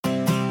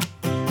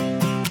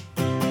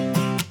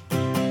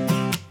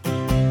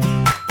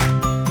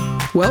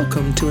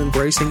Welcome to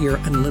Embracing Your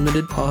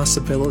Unlimited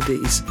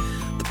Possibilities,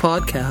 the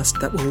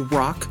podcast that will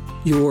rock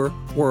your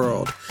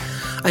world.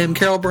 I am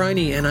Carol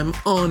Briney, and I'm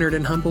honored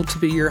and humbled to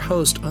be your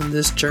host on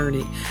this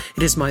journey.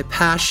 It is my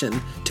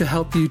passion to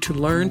help you to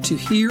learn to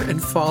hear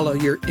and follow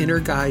your inner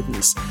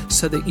guidance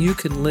so that you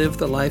can live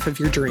the life of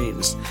your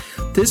dreams.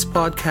 This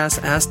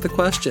podcast asks the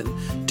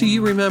question, do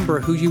you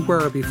remember who you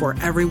were before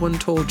everyone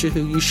told you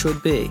who you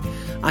should be?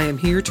 I am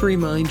here to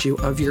remind you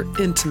of your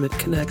intimate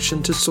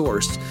connection to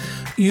Source.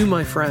 You,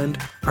 my friend,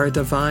 are a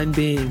divine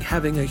being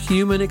having a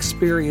human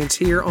experience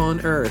here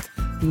on earth,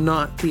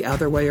 not the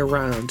other way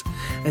around.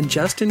 And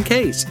just in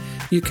case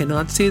you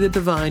cannot see the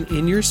divine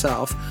in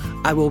yourself,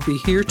 I will be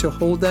here to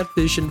hold that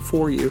vision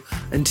for you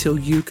until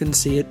you can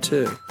see it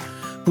too.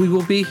 We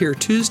will be here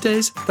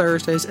Tuesdays,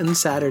 Thursdays, and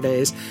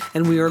Saturdays,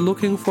 and we are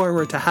looking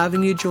forward to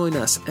having you join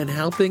us and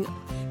helping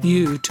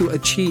you to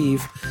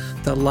achieve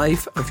the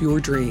life of your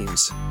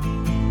dreams.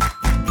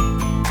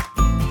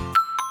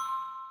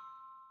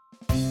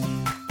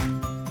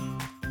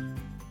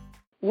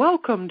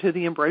 Welcome to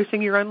the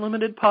Embracing Your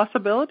Unlimited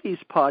Possibilities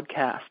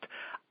podcast.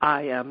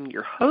 I am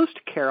your host,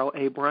 Carol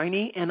A.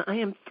 Briney, and I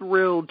am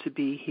thrilled to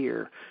be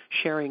here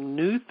sharing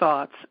new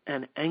thoughts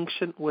and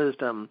ancient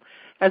wisdom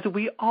as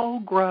we all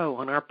grow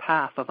on our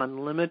path of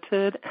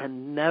unlimited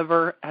and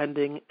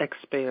never-ending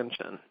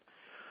expansion.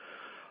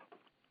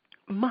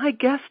 My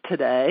guest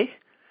today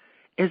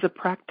is a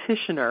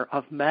practitioner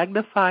of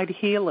Magnified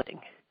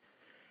Healing,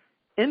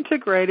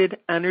 integrated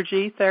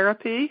energy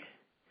therapy,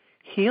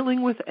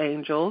 healing with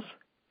angels,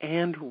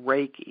 and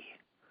Reiki.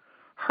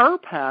 Her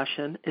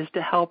passion is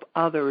to help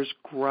others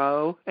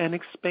grow and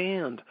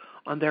expand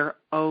on their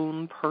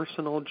own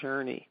personal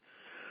journey.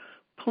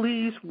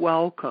 Please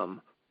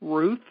welcome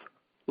Ruth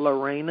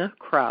Lorena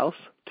Krauss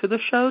to the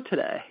show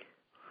today.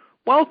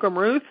 Welcome,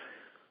 Ruth.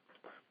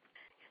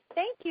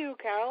 Thank you,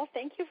 Carol.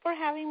 Thank you for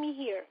having me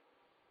here.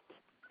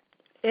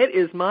 It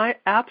is my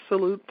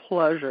absolute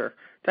pleasure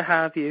to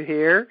have you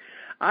here.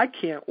 I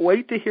can't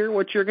wait to hear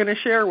what you're going to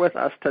share with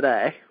us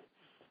today.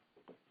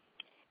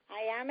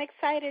 I am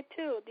excited,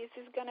 too. This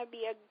is going to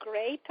be a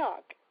great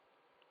talk.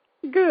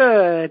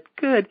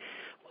 Good.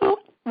 Well,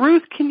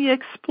 Ruth, can you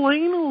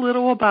explain a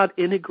little about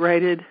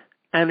integrated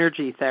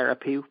energy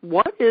therapy?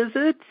 What is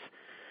it,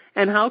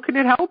 and how can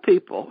it help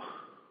people?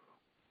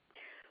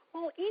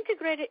 Well,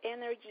 integrated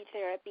energy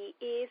therapy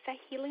is a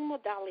healing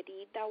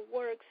modality that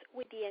works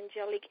with the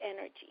angelic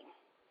energy.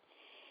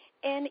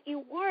 And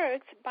it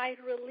works by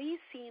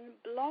releasing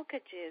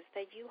blockages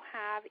that you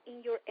have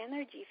in your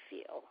energy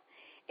field.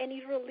 And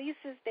it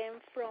releases them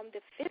from the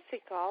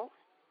physical,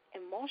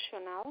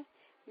 emotional,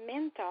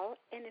 mental,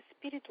 and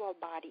spiritual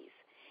bodies.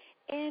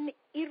 And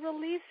it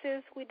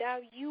releases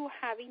without you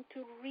having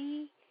to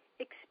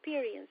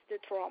re-experience the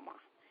trauma.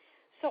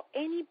 So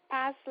any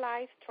past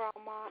life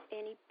trauma,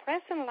 any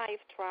present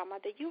life trauma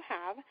that you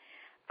have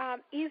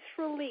is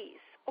released.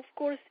 Of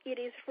course, it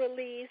is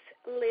released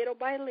little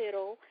by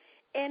little,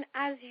 and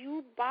as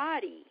your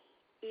body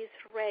is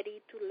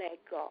ready to let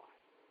go.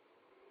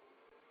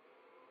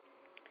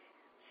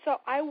 So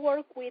I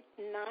work with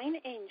 9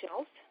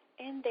 angels,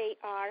 and they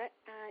are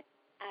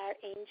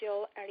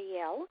Archangel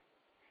Ariel,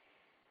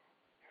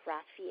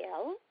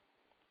 Raphael,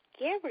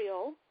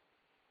 Gabriel,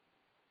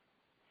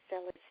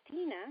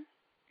 Celestina,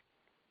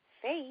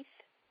 Faith,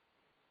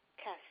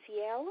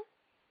 Cassiel,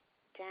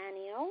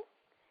 Daniel,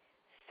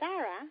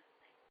 Sarah,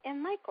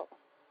 and Michael.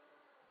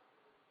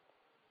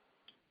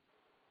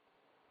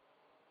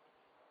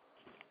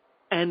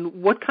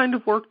 And what kind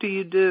of work do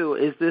you do?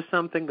 Is this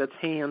something that's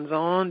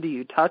hands-on? Do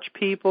you touch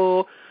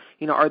people?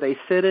 Are they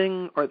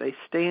sitting? Are they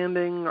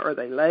standing? Are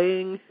they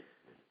laying?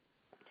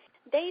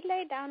 They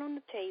lay down on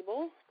the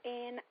table,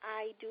 and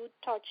I do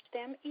touch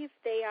them if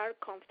they are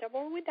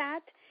comfortable with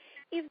that.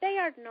 If they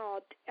are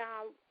not,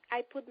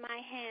 I put my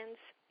hands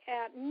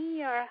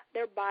near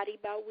their body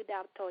but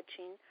without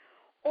touching,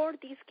 or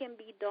this can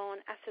be done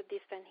as a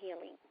distant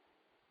healing.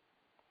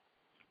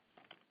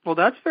 Well,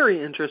 that's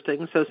very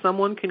interesting. So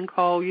someone can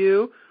call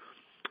you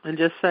and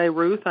just say,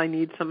 Ruth, I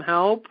need some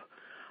help.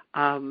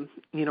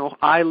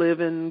 I live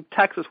in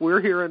Texas.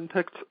 We're here in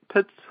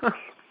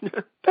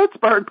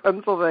Pittsburgh,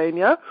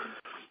 Pennsylvania,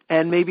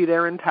 and maybe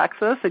they're in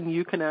Texas, and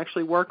you can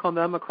actually work on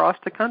them across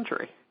the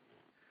country.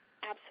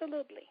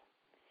 Absolutely.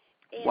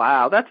 And,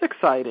 wow, that's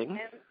exciting.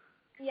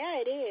 Yeah,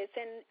 it is.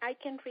 And I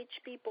can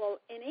reach people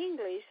in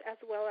English as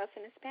well as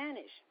in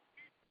Spanish.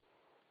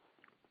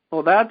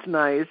 Well, that's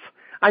nice.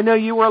 I know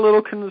you were a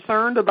little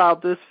concerned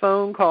about this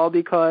phone call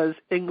because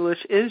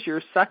English is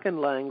your second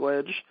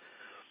language,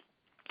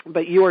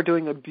 but you are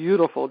doing a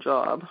beautiful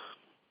job.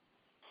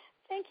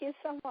 Thank you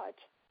so much.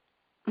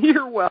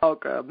 You're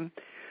welcome.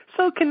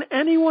 So can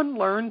anyone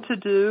learn to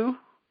do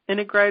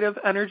integrative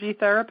energy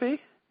therapy?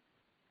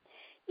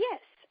 Yes.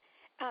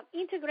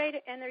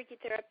 Integrated energy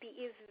therapy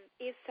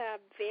is a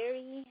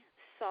very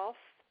soft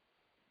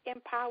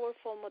and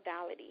powerful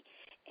modality.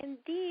 And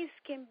this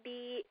can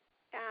be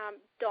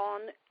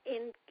done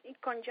in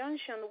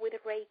conjunction with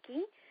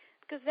Reiki,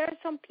 because there are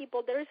some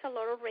people, there is a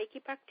lot of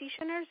Reiki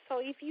practitioners, so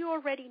if you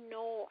already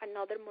know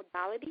another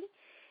modality,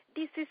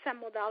 this is a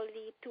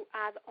modality to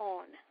add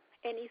on.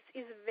 And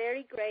it's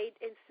very great.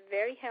 It's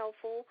very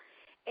helpful.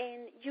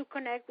 And you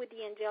connect with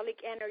the angelic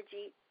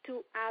energy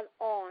to add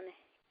on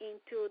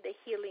into the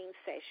healing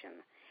session.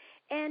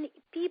 And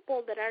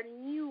people that are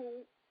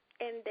new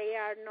and they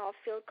are not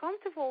feel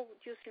comfortable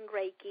using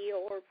Reiki,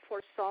 or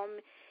for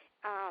some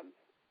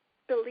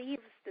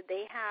beliefs that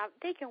they have,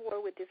 they can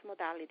work with this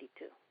modality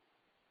too.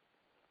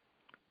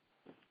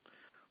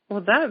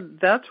 Well,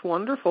 that's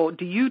wonderful.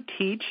 Do you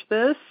teach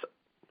this?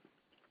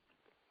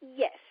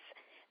 Yes.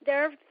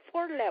 There are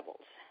 4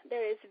 levels.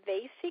 There is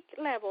basic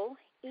level,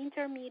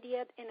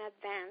 intermediate, and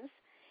advanced,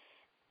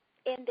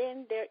 and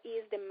then there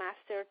is the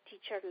master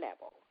teacher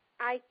level.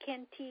 I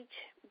can teach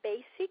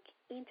basic,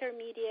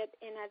 intermediate,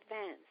 and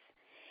advanced.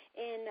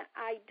 And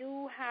I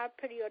do have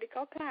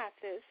periodical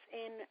classes,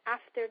 and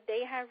after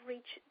they have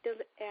reached the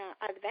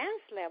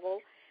advanced level,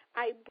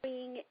 I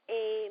bring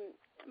a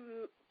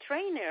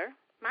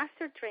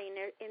master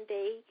trainer, and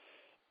they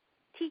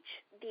teach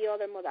the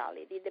other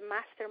modality, the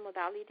master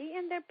modality,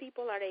 and then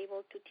people are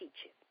able to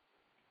teach it.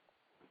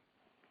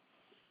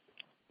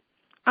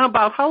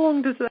 About how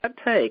long does that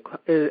take?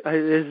 Is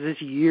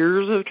this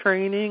years of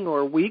training,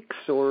 or weeks,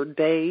 or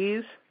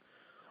days?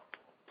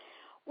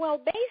 Well,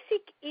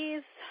 basic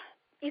is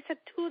a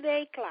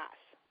 2-day class.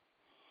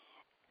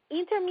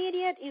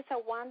 Intermediate is a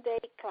 1-day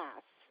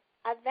class.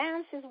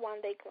 Advanced is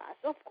 1-day class.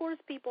 Of course,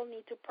 people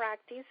need to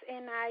practice,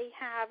 and I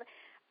have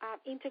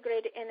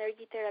integrated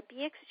energy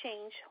therapy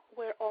exchange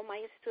where all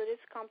my students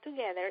come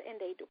together and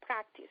they do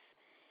practice.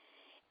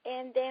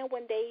 And then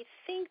when they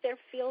think they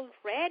feel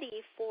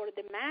ready for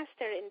the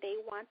master and they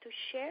want to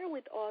share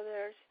with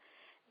others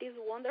this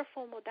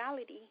wonderful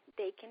modality,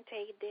 they can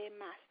take the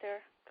master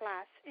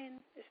class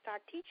and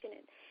start teaching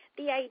it.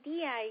 The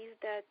idea is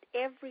that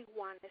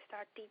everyone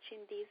start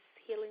teaching this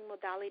healing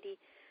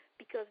modality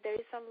because there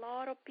is a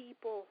lot of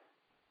people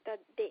that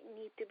they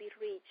need to be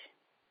reached.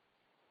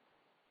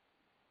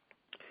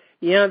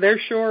 Yeah, there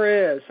sure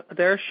is.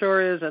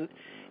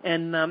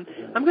 And I'm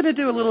going to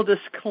do a little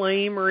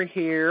disclaimer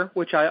here,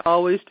 which I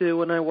always do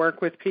when I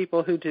work with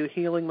people who do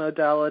healing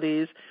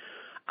modalities.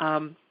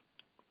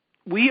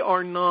 We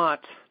are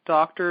not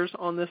doctors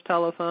on this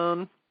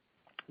telephone.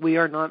 We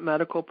are not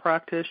medical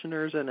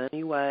practitioners in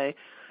any way,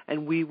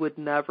 and we would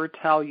never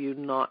tell you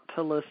not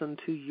to listen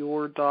to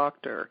your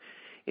doctor.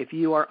 If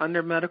you are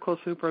under medical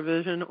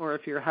supervision, or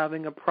if you're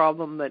having a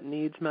problem that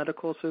needs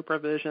medical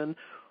supervision,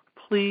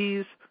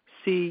 please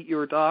see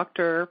your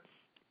doctor.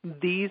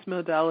 These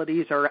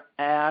modalities are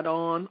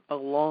add-on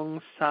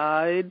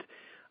alongside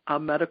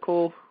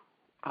medical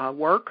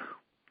work,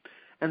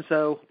 and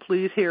so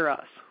please hear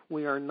us.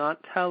 We are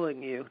not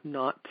telling you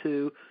not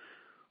to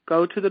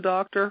go to the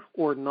doctor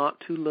or not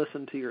to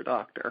listen to your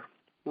doctor.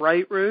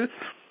 Right, Ruth?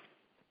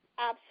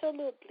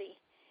 Absolutely.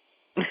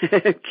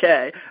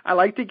 Okay. I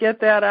like to get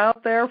that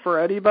out there for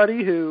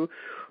anybody who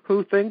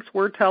thinks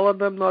we're telling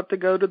them not to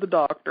go to the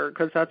doctor,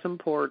 because that's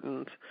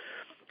important.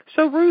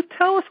 So, Ruth,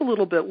 tell us a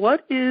little bit.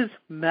 What is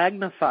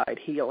Magnified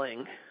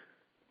Healing?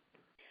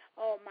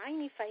 Oh,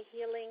 Magnified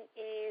Healing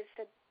is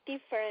a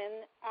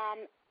different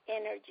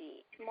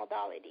energy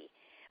modality.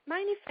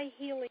 Magnified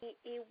Healing,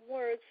 it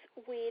works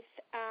with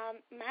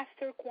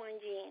Master Kuan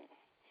Yin.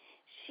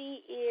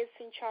 She is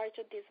in charge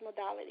of this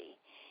modality.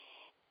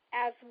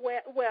 As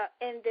well,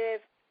 in the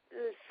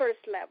first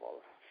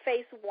level,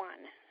 phase 1.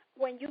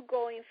 When you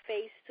go in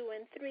phase 2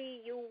 and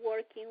 3, you're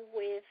working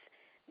with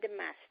the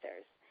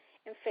masters.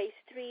 In phase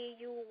 3,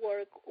 you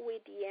work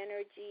with the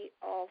energy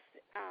of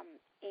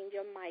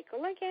Angel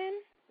Michael again,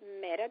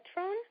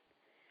 Metatron,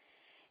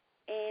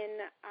 and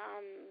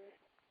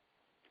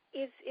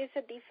it's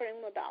a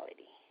different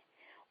modality.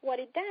 What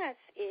it does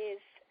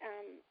is,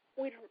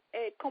 with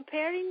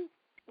comparing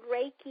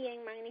Reiki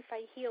and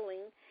Magnified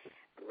Healing,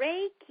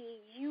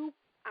 Reiki, you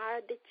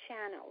are the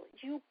channel.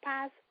 You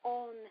pass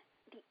on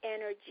the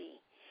energy.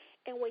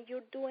 And when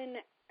you're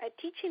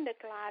teaching the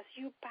class,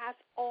 you pass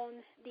on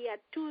the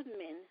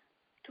attunement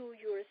to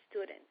your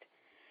student.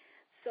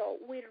 So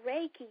with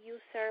Reiki, you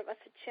serve as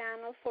a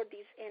channel for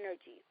this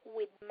energy.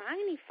 With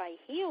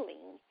Magnified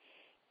Healing,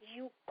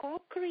 you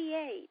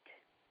co-create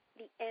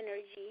the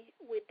energy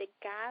with the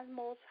God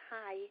Most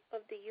High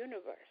of the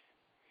universe.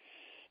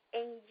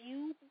 And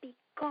you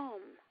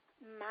become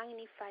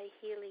Magnified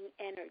Healing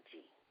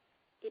energy.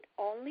 It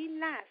only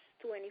lasts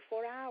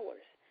 24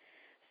 hours.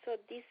 So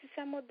this is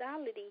a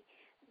modality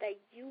that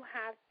you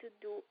have to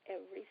do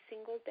every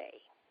single day.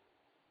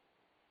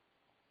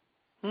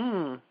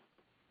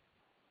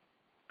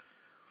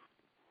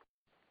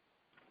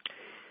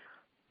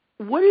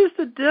 What is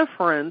the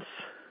difference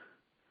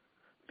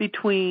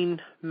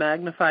between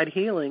Magnified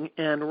Healing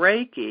and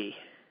Reiki?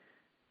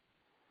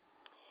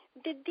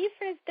 The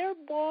difference, they're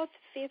both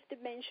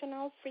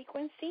fifth-dimensional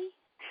frequency.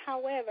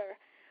 However,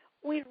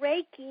 with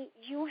Reiki,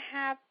 you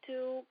have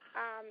to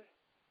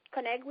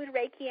connect with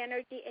Reiki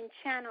energy and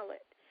channel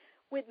it.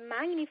 With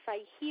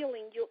Magnified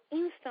Healing, you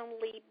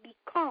instantly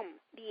become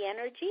the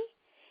energy,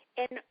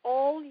 and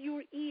all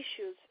your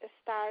issues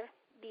start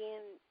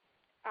being,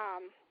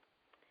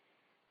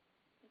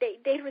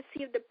 they they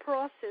receive the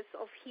process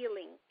of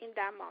healing in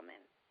that moment.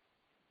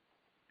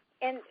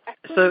 And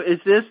so is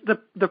this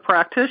the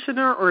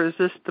practitioner or is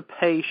this the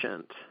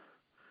patient?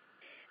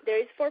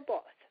 There is for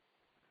both.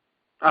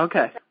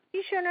 Okay. The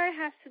practitioner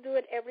has to do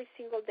it every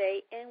single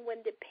day, and when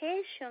the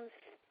patient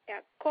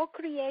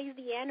co-creates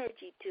the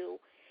energy too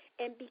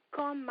and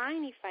become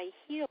Magnified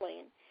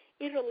Healing,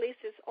 it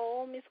releases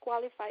all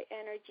misqualified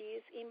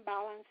energies,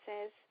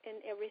 imbalances, and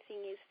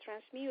everything is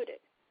transmuted.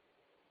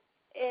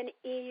 And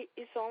it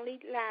only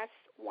lasts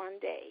one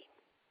day.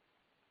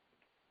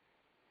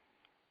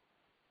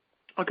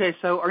 Okay,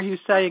 so are you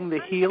saying the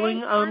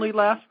healing only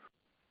lasts?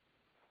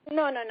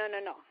 No.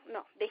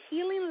 The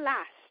healing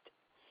lasts.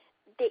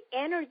 The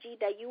energy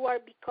that you are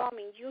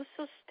becoming, you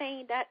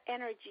sustain that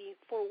energy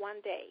for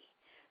one day.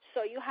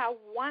 So you have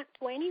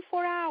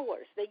 24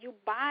 hours that your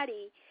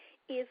body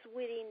is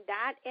within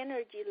that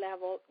energy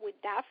level, with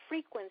that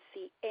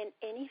frequency, and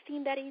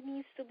anything that it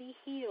needs to be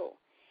healed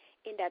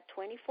in that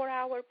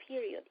 24-hour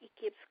period, it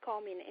keeps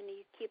coming and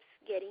it keeps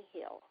getting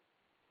healed.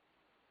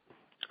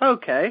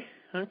 Okay.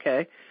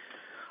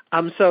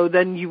 So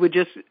then you would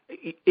just,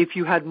 if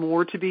you had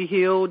more to be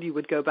healed, you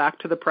would go back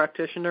to the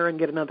practitioner and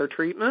get another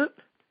treatment?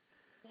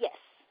 Yes.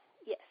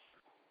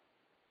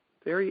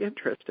 Very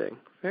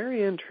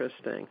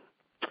interesting.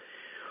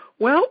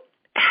 Well,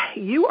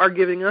 you are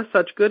giving us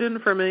such good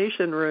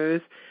information,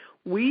 Ruth.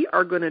 We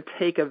are going to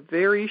take a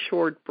very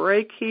short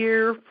break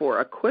here for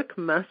a quick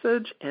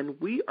message, and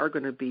we are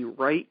going to be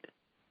right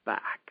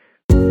back.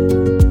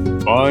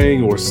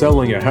 Buying or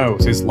selling a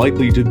house is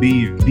likely to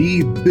be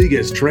the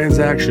biggest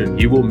transaction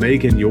you will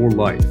make in your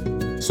life.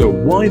 So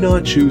why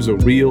not choose a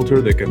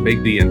realtor that can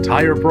make the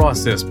entire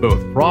process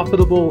both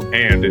profitable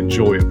and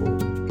enjoyable?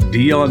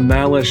 Dion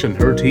Malish and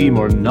her team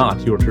are not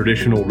your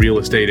traditional real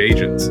estate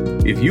agents.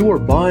 If you are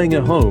buying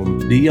a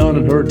home, Dion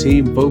and her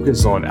team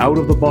focus on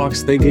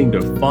out-of-the-box thinking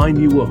to find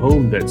you a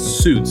home that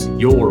suits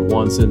your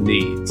wants and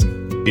needs.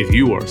 If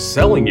you are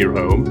selling your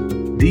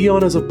home,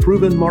 Dion has a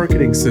proven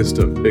marketing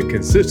system that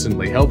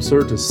consistently helps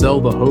her to sell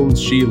the homes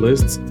she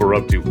lists for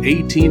up to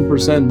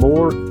 18%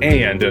 more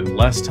and in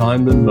less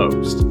time than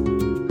most.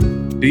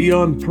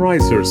 Dion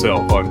prides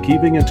herself on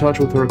keeping in touch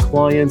with her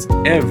clients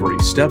every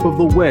step of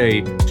the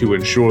way to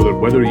ensure that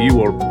whether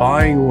you are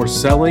buying or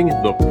selling,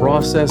 the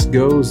process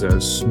goes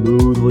as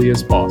smoothly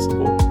as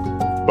possible.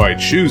 By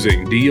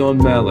choosing Dion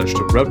Malish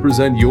to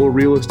represent your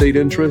real estate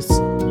interests,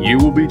 you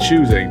will be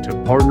choosing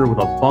to partner with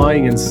a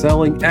buying and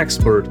selling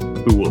expert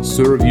who will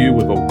serve you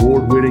with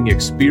award-winning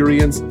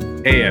experience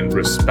and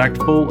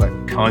respectful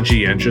and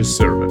conscientious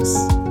service.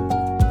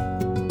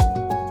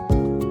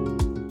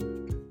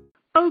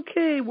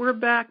 Okay, we're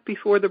back.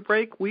 Before the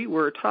break, we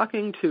were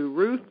talking to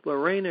Ruth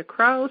Lorena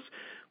Krauss.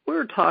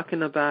 We're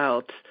talking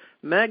about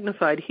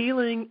Magnified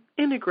Healing,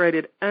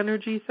 Integrated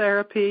Energy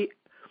Therapy,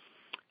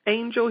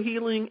 Angel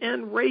Healing,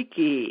 and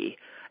Reiki.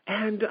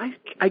 And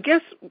I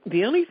guess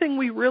the only thing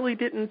we really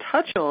didn't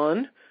touch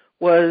on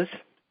was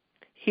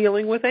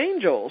healing with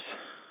angels.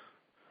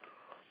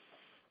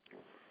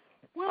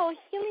 Well,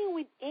 healing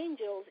with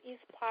angels is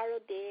part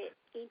of the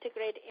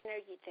integrated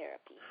energy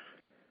therapy.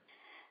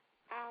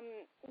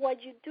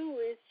 What you do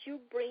is you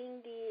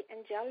bring the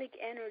angelic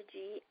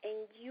energy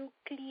and you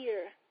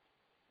clear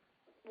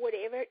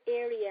whatever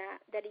area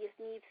that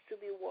needs to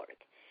be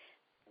worked.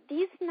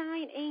 These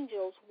 9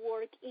 angels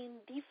work in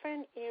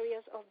different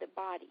areas of the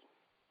body.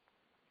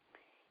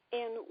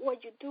 And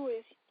what you do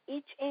is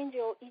each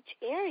angel, each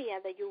area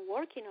that you're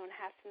working on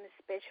has a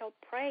special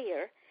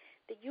prayer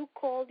that you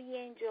call the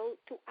angel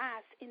to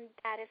ask in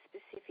that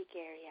specific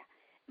area.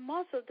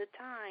 Most of the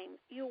time,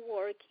 you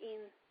work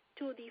in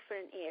 2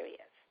 different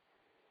areas.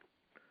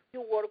 You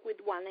work with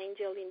one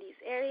angel in this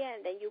area,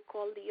 and then you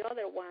call the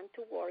other one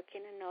to work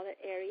in another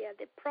area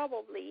that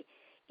probably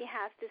it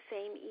has the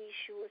same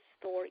issue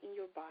stored in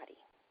your body.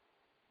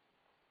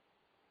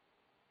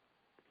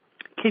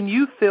 Can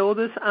you feel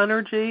this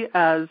energy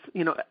as,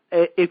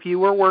 if you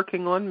were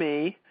working on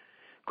me,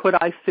 could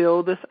I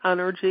feel this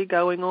energy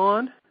going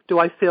on? Do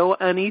I feel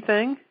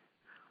anything?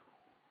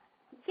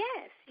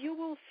 Yes, you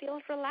will feel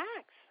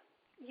relaxed.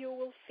 You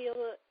will feel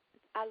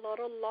a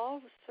lot of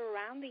love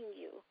surrounding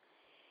you.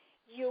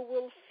 You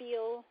will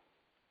feel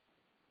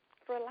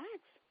relaxed.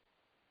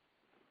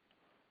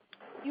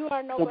 You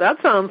are not. Well,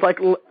 that sounds like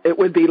it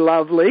would be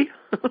lovely.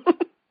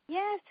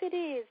 Yes, it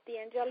is. The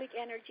angelic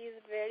energy is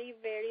very,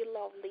 very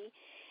lovely.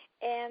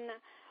 And,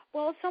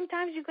 well,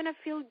 sometimes you're going to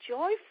feel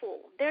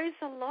joyful. There is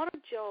a lot of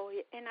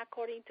joy. And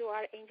according to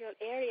our angel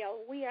area,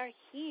 we are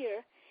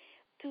here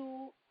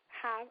to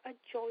have a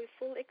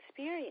joyful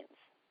experience.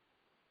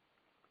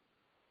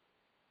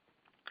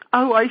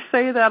 Oh, I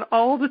say that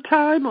all the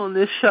time on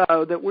this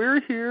show, that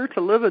we're here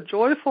to live a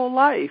joyful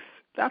life.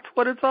 That's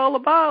what it's all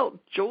about,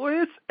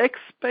 joyous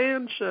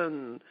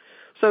expansion.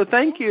 So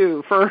thank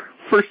you for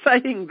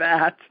saying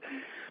that,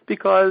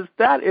 because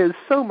that is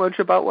so much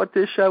about what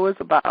this show is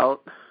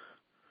about.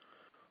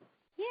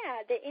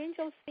 Yeah, the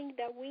angels think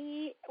that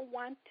we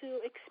want to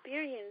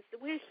experience.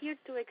 We're here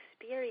to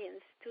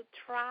experience, to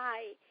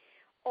try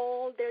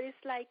all. There is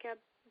like a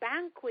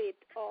banquet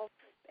of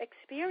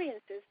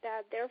experiences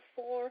that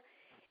therefore,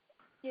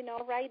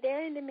 right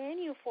there in the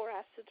menu for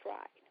us to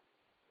try.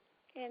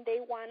 And they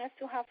want us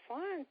to have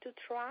fun, to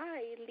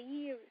try,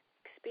 live,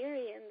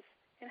 experience,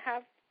 and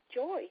have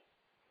joy.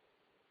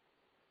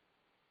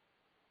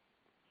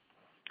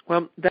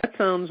 Well, that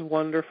sounds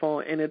wonderful,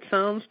 and it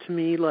sounds to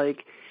me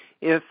like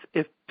if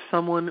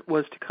someone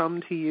was to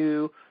come to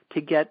you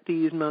to get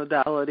these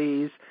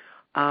modalities,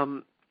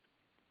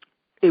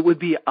 it would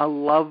be a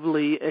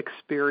lovely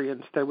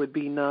experience.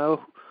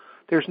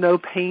 There's no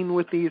pain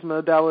with these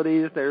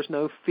modalities. There's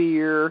no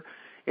fear.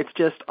 It's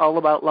just all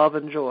about love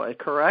and joy,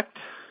 correct?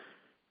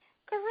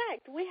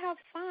 Correct. We have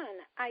fun.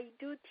 I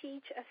do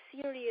teach a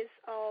series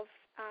of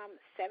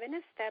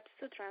 7 steps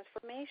to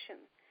transformation.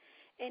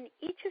 And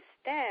each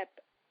step,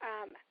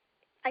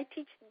 I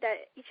teach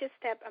each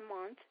step a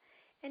month,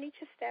 and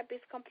each step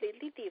is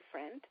completely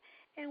different.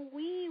 And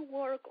we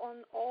work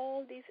on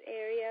all these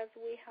areas.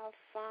 We have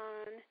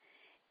fun,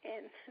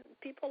 and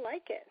people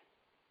like it.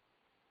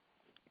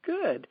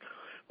 Good.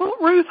 Well,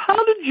 Ruth,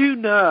 how did you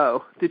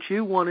know that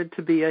you wanted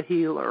to be a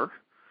healer?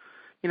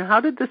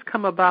 How did this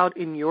come about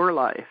in your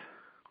life?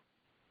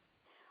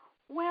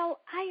 Well,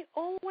 I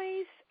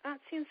always,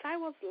 since I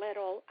was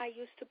little, I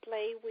used to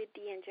play with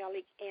the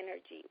angelic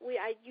energy.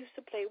 I used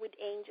to play with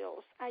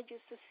angels. I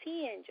used to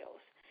see angels.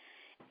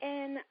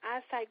 And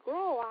as I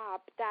grow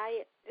up,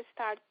 I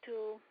start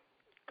to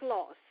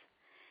close.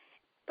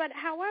 But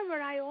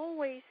however, I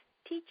always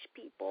teach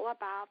people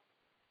about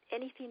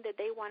anything that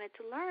they wanted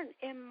to learn,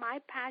 and my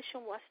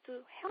passion was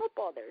to help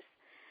others.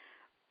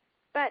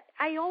 But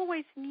I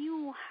always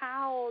knew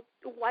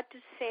what to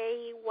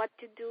say, what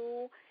to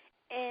do,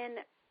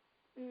 and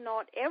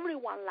not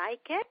everyone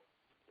liked it,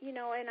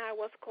 and I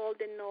was called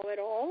the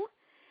know-it-all,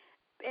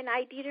 and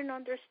I didn't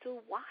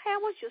understand why. I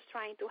was just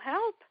trying to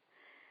help.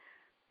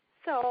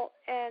 So,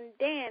 and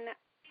then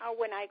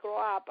when I grow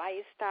up,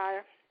 I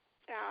start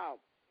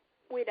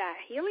with a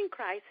healing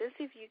crisis,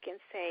 if you can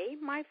say.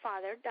 My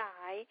father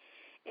died,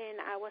 and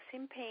I was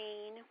in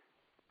pain,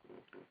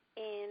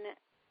 and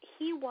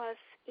he was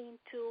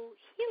into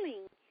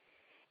healing.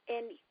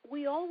 And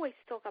we always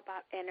talk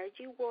about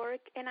energy work,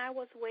 and I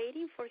was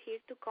waiting for him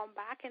to come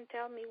back and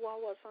tell me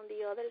what was on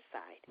the other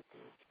side.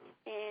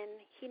 And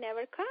he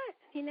never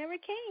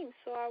came.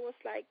 So I was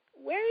like,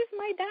 where is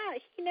my dad?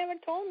 He never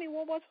told me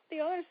what was on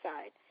the other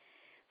side.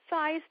 So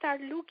I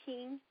started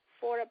looking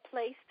for a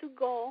place to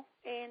go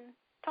and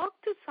talk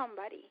to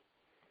somebody.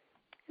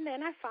 And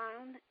then I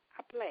found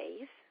a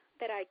place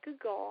that I could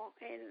go,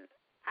 and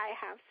I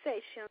have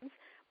sessions.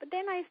 But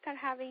then I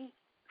started having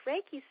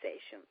Reiki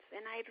sessions,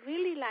 and I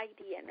really like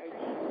the energy.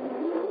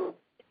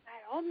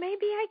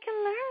 Maybe I can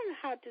learn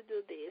how to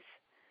do this.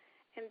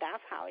 And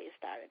that's how it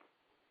started.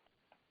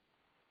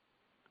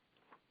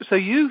 So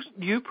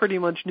you pretty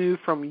much knew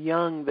from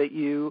young that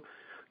you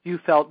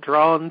felt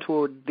drawn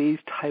toward these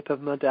type of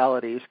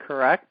modalities,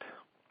 correct?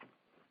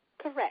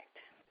 Correct.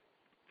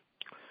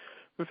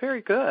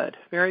 Very good,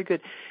 very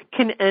good.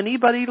 Can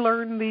anybody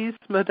learn these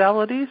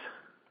modalities?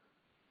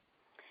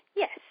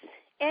 Yes,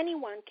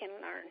 anyone can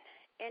learn.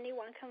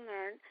 Anyone can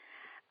learn.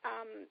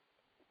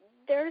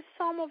 There's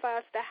some of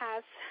us that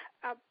has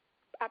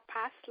a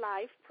past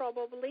life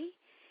probably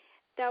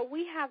that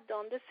we have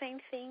done the same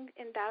thing,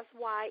 and that's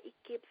why it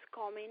keeps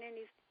coming, and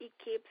it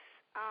keeps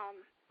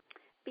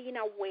being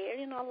aware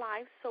in our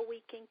lives so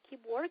we can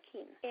keep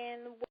working.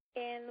 And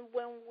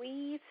when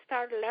we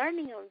start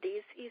learning on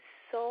this, it's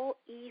so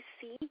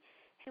easy,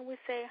 and we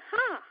say,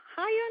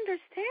 how you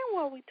understand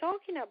what we're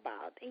talking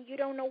about? And you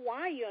don't know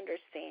why you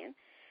understand,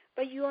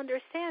 but you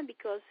understand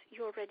because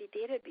you already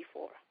did it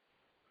before.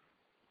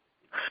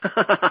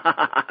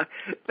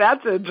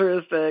 That's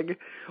interesting.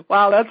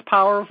 Wow, that's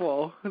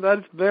powerful.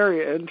 That's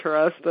very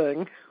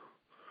interesting.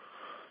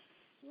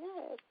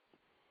 Yes.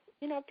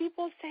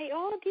 People say,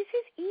 oh, this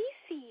is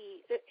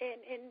easy.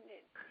 And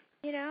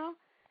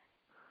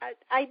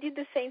I did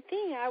the same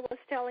thing. I was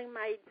telling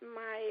my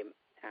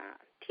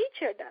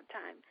teacher at that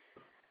time,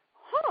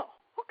 oh,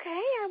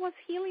 okay, I was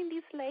healing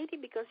this lady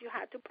because you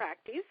had to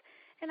practice.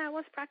 And I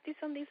was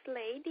practicing on this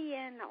lady,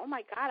 and oh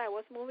my God, I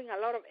was moving a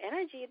lot of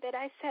energy that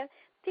I said,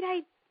 I feel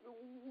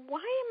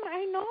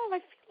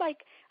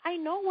like I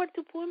know where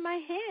to put my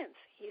hands.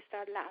 He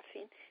started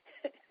laughing.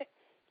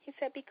 He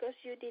said, because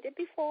you did it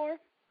before.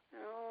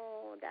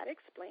 Oh, that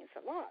explains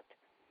a lot.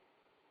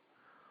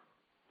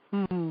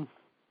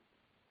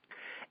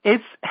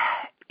 It's,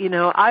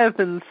 I have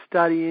been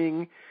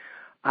studying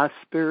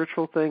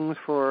spiritual things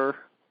for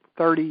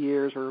 30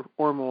 years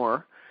or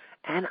more,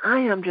 and I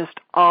am just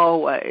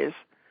always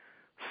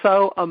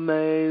so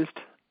amazed,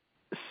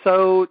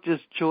 so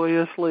just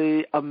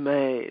joyously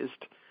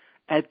amazed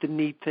at the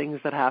neat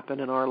things that happen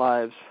in our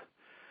lives,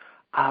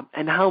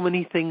 and how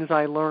many things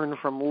I learn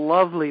from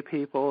lovely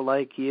people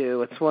like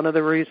you. It's one of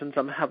the reasons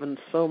I'm having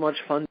so much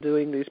fun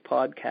doing these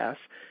podcasts,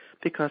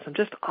 because I'm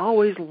just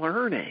always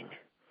learning.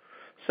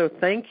 So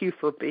thank you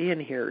for being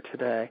here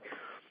today.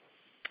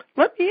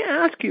 Let me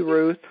ask you,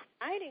 Ruth.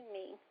 Inviting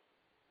me.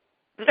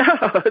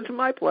 It's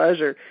my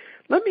pleasure.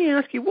 Let me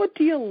ask you, what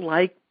do you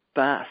like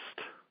best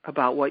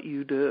about what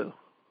you do?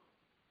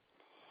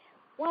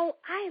 Well,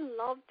 I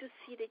love to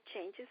see the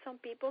changes on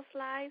people's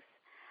lives.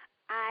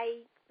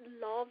 I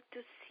love to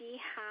see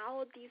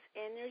how this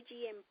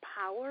energy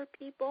empower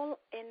people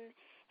and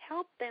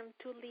help them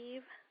to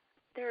live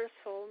their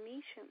soul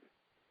mission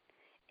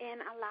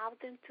and allow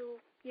them to,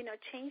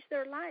 change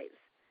their lives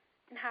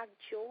and have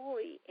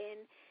joy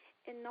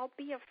and not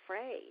be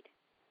afraid.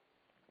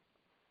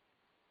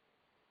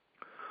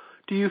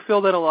 Do you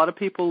feel that a lot of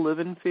people live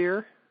in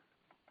fear?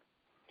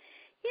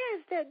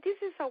 Yes,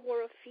 this is a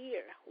world of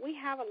fear. We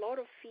have a lot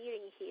of fear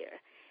in here.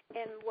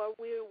 And what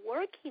we're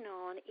working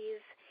on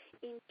is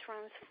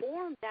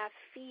transform that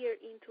fear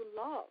into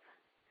love.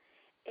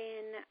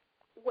 And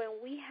when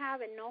we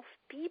have enough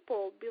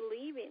people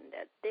believing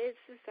that this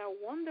is a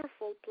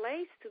wonderful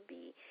place to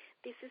be,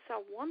 this is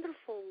a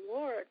wonderful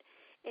world,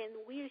 and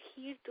we're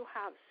here to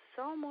have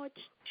so much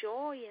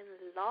joy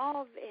and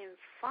love and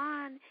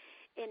fun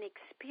and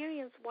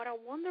experience what a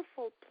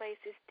wonderful place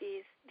is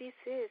this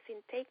is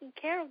in taking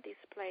care of this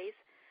place,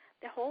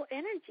 the whole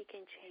energy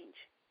can change.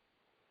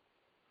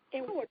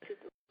 And what to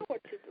do.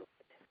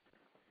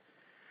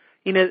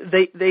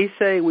 They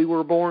say we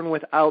were born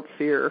without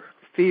fear.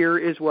 Fear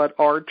is what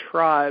our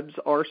tribes,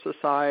 our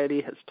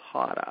society has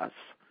taught us.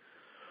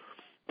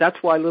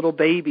 That's why little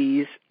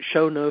babies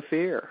show no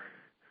fear,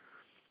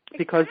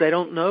 because they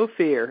don't know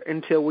fear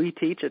until we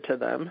teach it to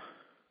them.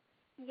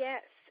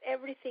 Yes,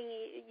 everything,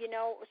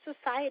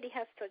 society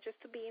has taught us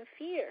to be in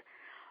fear.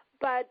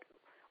 But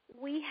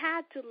we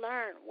had to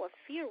learn what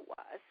fear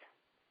was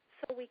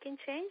so we can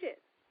change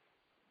it.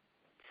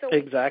 So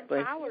exactly.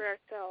 We can empower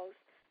ourselves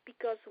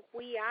because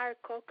we are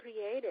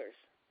co-creators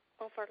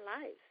of our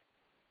lives.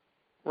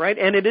 Right,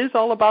 and it is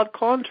all about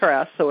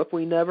contrast. So if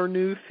we never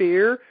knew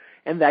fear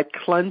and that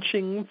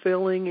clenching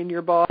feeling in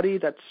your body,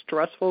 that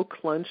stressful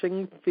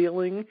clenching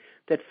feeling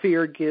that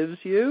fear gives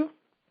you,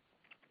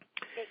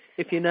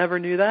 if you never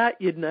knew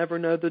that, you'd never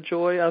know the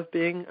joy of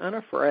being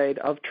unafraid,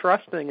 of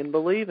trusting and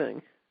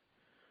believing.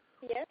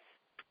 Yes,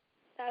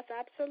 that's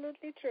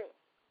absolutely true.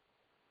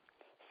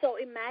 So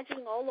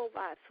imagine all of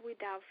us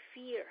without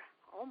fear.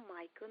 Oh,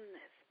 my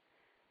goodness.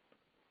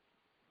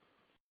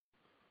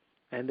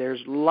 And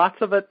there's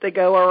lots of it to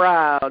go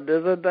around,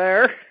 isn't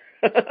there?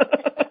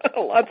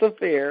 Lots of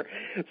fear.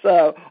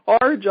 So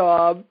our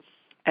job,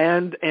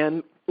 and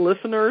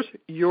listeners,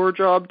 your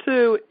job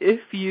too,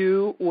 if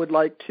you would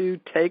like to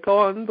take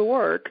on the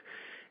work,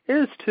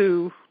 is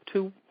to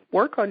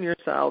work on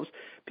yourselves.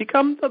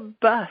 Become the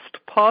best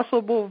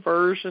possible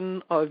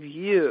version of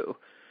you.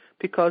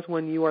 Because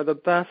when you are the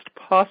best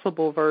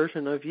possible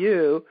version of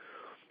you,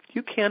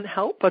 you can't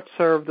help but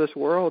serve this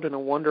world in a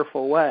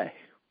wonderful way.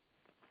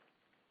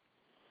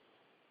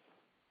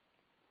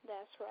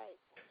 That's right.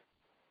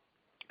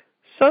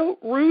 So,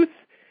 Ruth,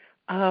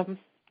 how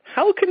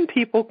can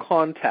people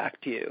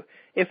contact you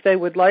if they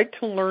would like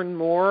to learn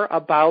more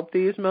about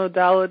these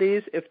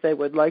modalities, if they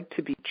would like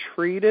to be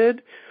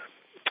treated,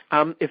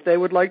 if they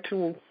would like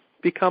to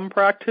become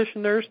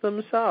practitioners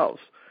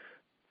themselves?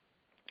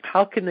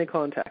 How can they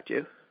contact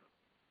you?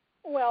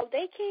 Well,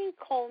 they can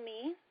call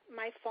me.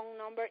 My phone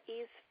number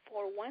is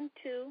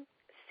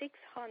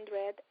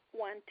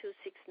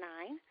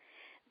 412-600-1269.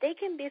 They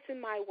can visit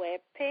my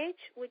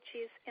webpage, which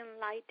is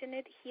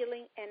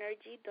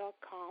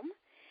enlightenehealingenergy.com.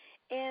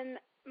 And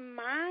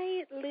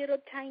my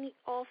little tiny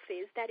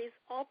office that is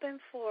open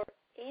for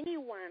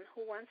anyone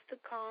who wants to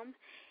come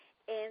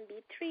and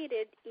be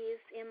treated is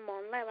in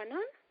Mount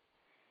Lebanon.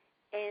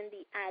 And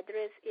the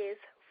address is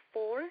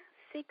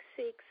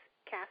 466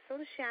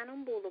 Castle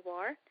Shannon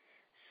Boulevard,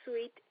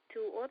 Suite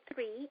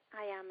 203.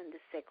 I am on the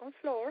second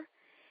floor,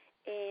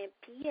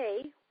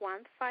 PA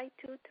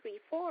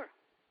 15234.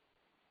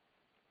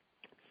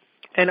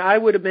 And I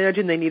would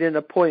imagine they need an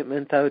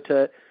appointment, though,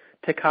 to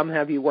come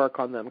have you work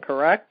on them,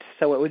 correct?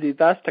 So it would be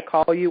best to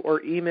call you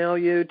or email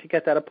you to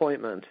get that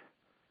appointment.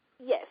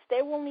 Yes,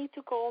 they will need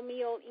to call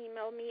me or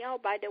email me. Oh,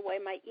 by the way,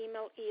 my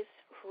email is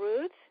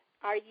Ruth,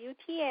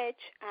 RUTH,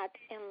 at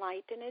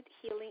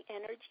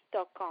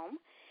enlightenehealingenergy.com.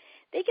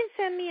 They can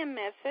send me a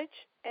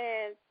message,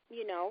 they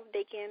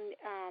can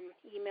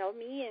email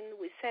me, and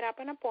we set up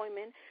an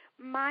appointment.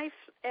 My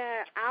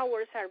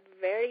hours are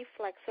very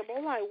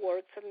flexible. I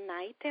work at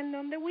night and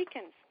on the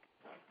weekends.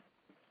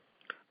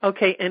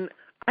 Okay, and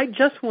I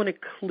just want to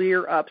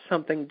clear up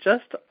something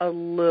just a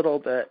little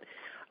bit,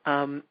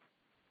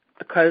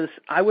 because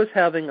I was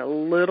having a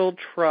little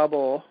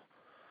trouble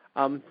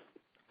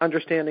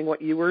understanding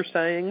what you were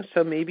saying,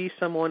 so maybe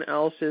someone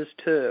else is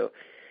too.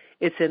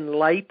 It's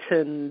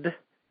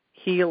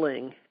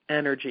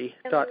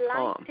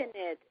enlightenehealingenergy.com.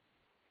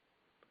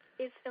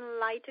 It's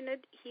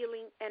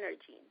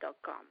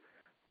enlightenehealingenergy.com.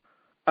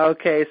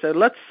 Okay, so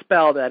let's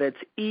spell that. It's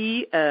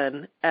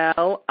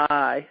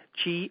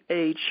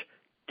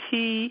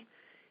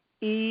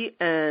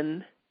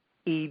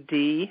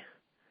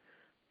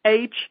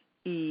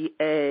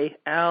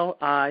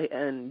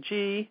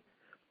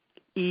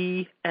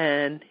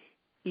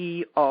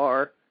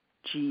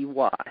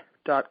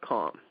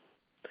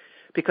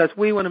because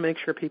we want to make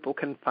sure people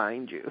can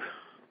find you.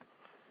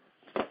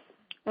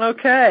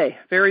 Okay,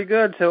 very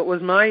good. So it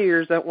was my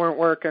ears that weren't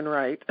working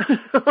right.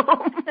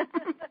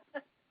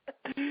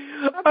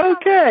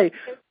 Okay.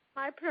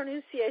 My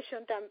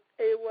pronunciation,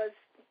 it was,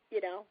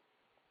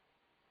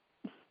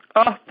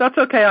 Oh, that's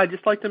okay. I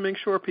just like to make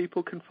sure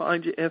people can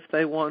find you if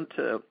they want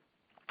to.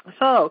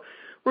 So,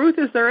 Ruth,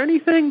 is there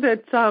anything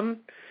that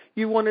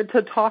you wanted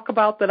to talk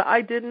about that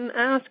I didn't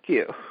ask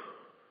you?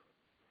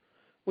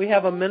 We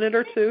have a minute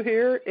or two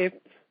here if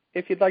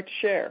you'd like to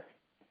share.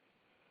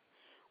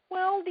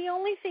 Well, the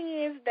only thing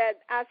is that,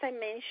 as I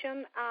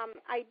mentioned,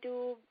 I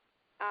do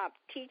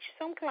teach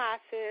some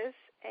classes.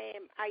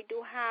 I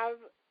do have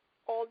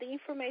all the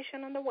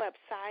information on the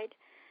website.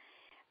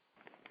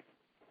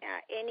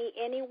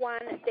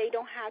 Anyone, they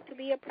don't have to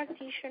be a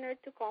practitioner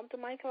to come to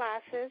my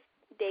classes.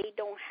 They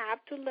don't have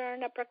to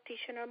learn a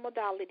practitioner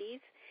modalities.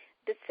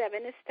 The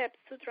 7 steps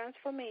to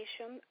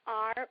transformation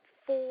are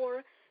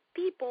for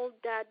people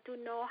that do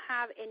not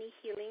have any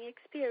healing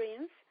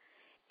experience,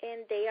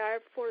 and they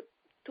are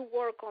to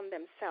work on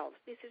themselves.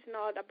 This is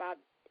not about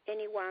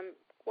anyone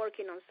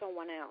working on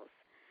someone else.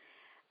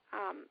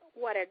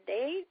 What are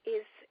they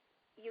is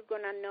you're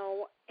going to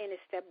know in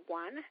step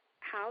 1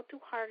 how to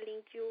hard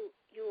link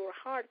your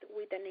heart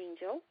with an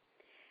angel.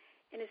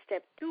 And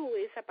step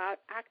 2 is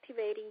about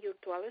activating your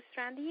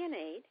 12-strand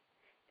DNA.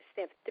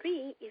 Step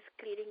 3 is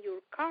clearing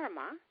your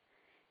karma.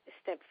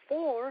 Step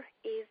 4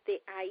 is the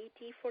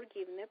IET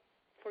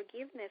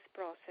forgiveness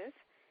process.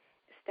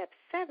 Step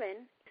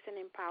 7 is an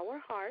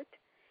empowered heart.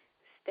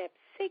 Step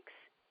 6,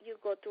 you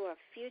go to a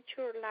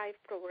future life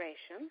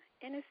progression.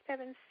 And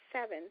step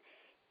 7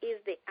 is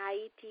the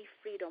IET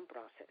freedom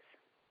process.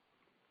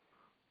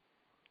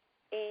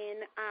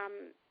 And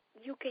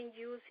you can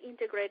use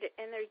integrated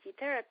energy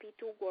therapy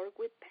to work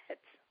with pets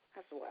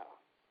as well.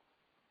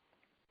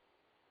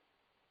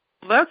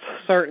 That's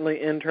certainly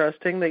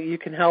interesting that you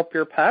can help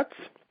your pets.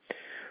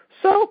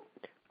 So,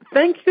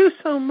 thank you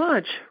so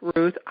much,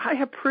 Ruth. I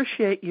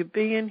appreciate you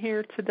being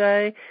here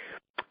today.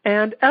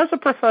 And as a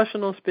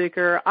professional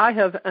speaker, I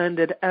have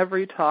ended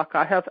every talk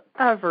I have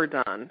ever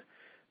done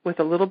with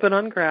a little bit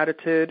on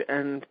gratitude,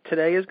 and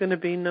today is going to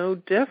be no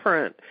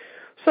different.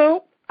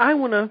 So, I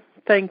want to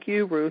thank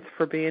you, Ruth,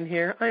 for being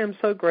here. I am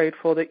so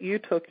grateful that you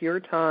took your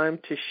time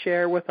to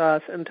share with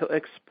us and to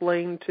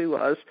explain to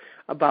us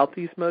about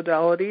these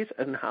modalities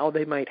and how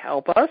they might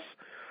help us.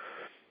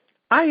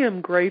 I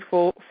am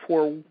grateful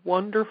for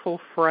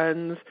wonderful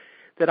friends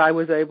that I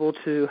was able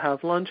to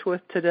have lunch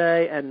with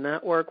today and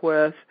network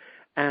with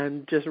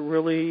and just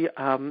really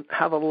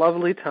have a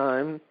lovely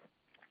time.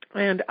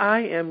 And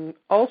I am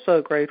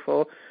also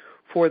grateful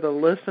for the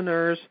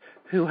listeners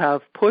who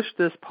have pushed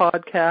this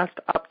podcast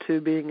up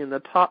to being in the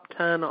top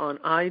 10 on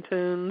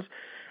iTunes.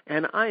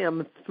 And I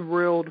am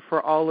thrilled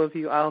for all of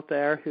you out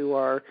there who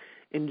are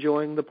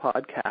enjoying the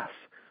podcast.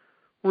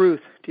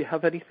 Ruth, do you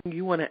have anything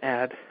you want to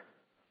add?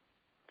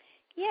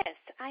 Yes,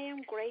 I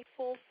am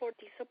grateful for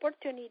this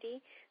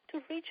opportunity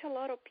to reach a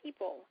lot of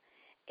people.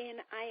 And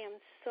I am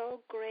so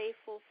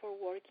grateful for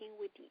working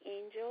with the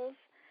angels.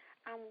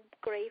 I'm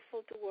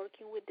grateful to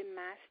working with the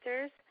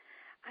masters.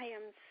 I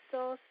am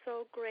so,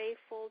 so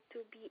grateful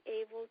to be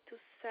able to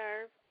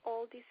serve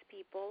all these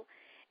people.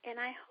 And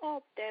I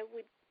hope that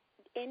with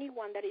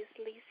anyone that is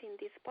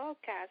listening to this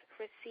podcast,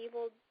 receive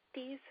all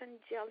these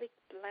angelic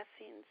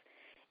blessings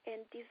and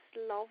this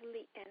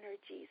lovely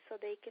energy so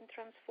they can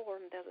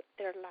transform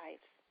their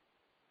lives.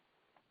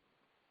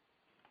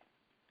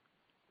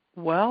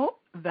 Well,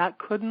 that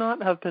could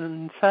not have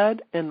been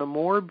said in a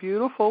more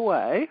beautiful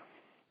way.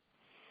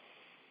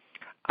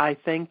 I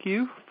thank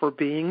you for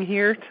being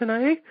here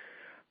tonight,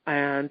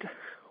 and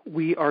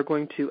we are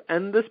going to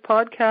end this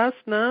podcast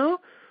now.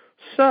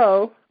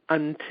 So,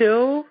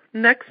 until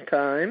next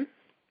time.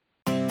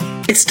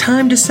 It's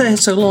time to say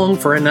so long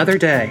for another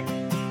day.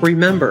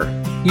 Remember,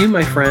 you,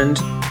 my friend,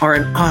 are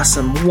an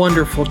awesome,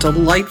 wonderful,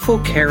 delightful,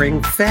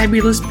 caring,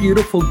 fabulous,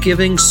 beautiful,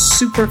 giving,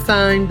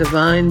 superfine,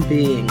 divine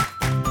being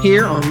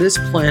here on this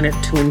planet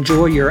to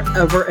enjoy your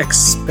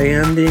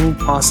ever-expanding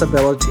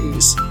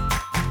possibilities.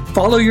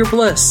 Follow your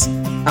bliss,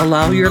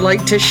 allow your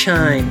light to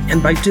shine,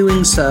 and by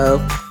doing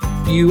so,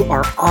 you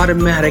are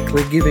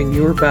automatically giving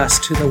your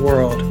best to the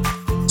world.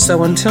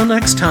 So until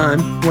next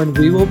time, when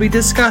we will be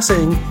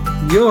discussing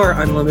your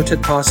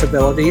unlimited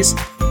possibilities,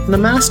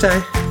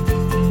 namaste.